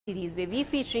Series where we're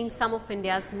featuring some of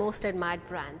India's most admired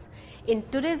brands. In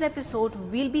today's episode,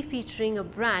 we'll be featuring a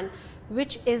brand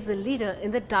which is the leader in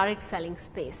the direct selling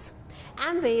space.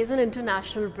 Amway is an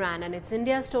international brand and its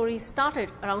India story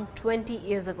started around 20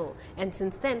 years ago, and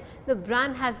since then the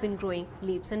brand has been growing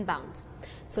leaps and bounds.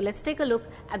 So let's take a look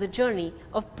at the journey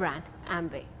of brand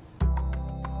Amway.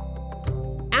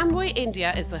 Amway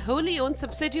India is a wholly owned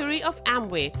subsidiary of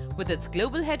Amway with its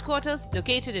global headquarters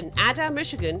located in Ada,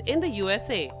 Michigan in the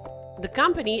USA. The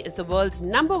company is the world's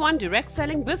 #1 direct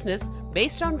selling business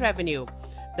based on revenue.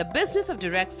 The business of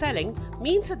direct selling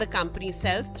means that the company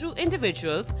sells through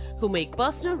individuals who make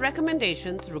personal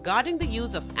recommendations regarding the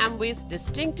use of Amway's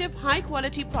distinctive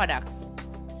high-quality products.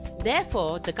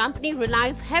 Therefore, the company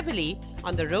relies heavily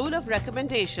on the role of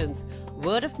recommendations,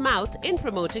 word of mouth in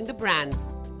promoting the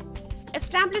brands.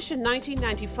 Established in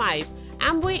 1995,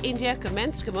 Amway India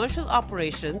commenced commercial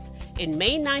operations in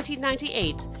May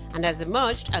 1998 and has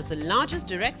emerged as the largest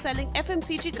direct-selling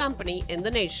FMCG company in the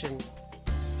nation.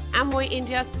 Amway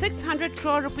India's 600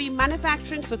 crore rupee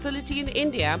manufacturing facility in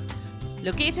India,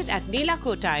 located at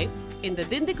Neelakotai in the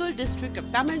Dindigul district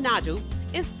of Tamil Nadu,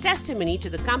 is testimony to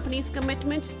the company's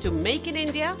commitment to Make in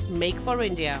India, Make for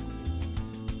India.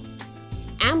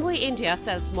 Amway India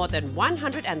sells more than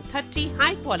 130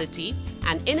 high-quality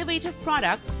and innovative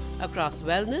products across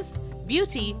wellness,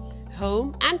 beauty,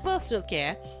 home and personal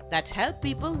care that help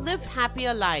people live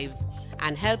happier lives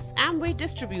and helps Amway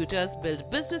distributors build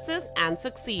businesses and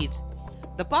succeed.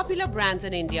 The popular brands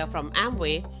in India from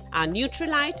Amway are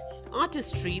Nutralite,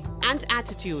 Artistry and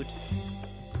Attitude.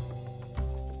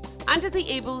 Under the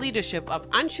able leadership of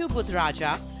Anshu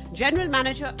Budhraja, General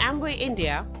Manager Amway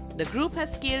India, the group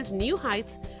has scaled new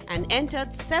heights and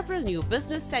entered several new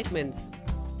business segments.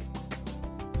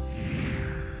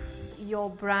 Your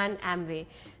brand Amway.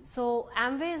 So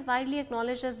Amway is widely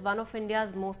acknowledged as one of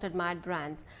India's most admired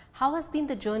brands. How has been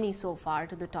the journey so far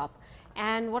to the top?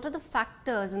 And what are the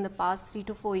factors in the past 3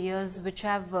 to 4 years which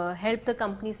have helped the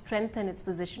company strengthen its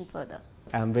position further?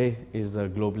 Amway is a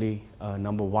globally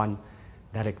 #1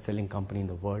 direct selling company in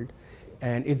the world.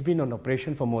 And it's been on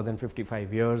operation for more than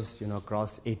 55 years,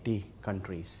 across 80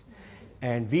 countries.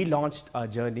 And we launched our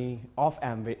journey of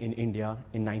Amway in India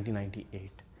in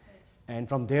 1998. And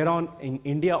from there on, in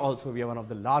India also, we are one of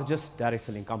the largest direct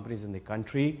selling companies in the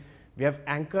country. We have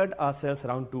anchored ourselves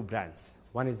around 2 brands.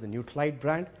 One is the Nutralite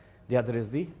brand, the other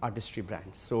is the Artistry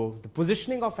brand. So the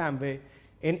positioning of Amway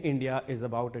in India is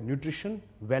about a nutrition,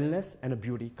 wellness and a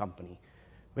beauty company.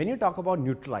 When you talk about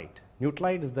Nutralite,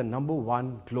 Nutralite is the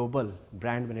 #1 global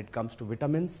brand when it comes to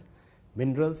vitamins,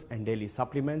 minerals and daily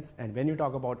supplements. And when you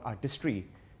talk about Artistry,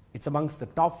 it's amongst the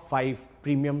top 5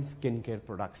 premium skincare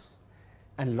products.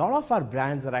 And a lot of our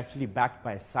brands are actually backed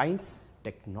by science,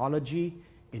 technology,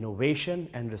 innovation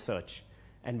and research.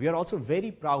 And we are also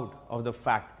very proud of the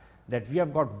fact that we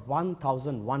have got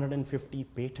 1,150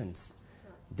 patents.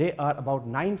 There are about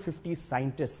 950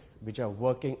 scientists which are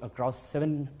working across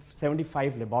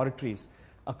 75 laboratories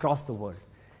across the world.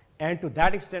 And to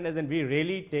that extent, as in we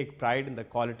really take pride in the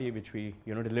quality which we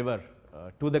deliver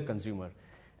to the consumer.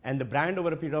 And the brand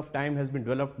over a period of time has been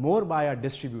developed more by our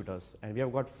distributors. And we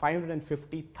have got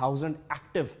 550,000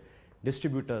 active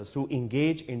distributors who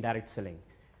engage in direct selling.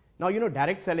 Now,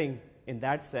 direct selling in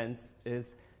that sense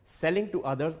is selling to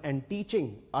others and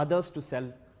teaching others to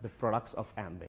sell the products of Amway.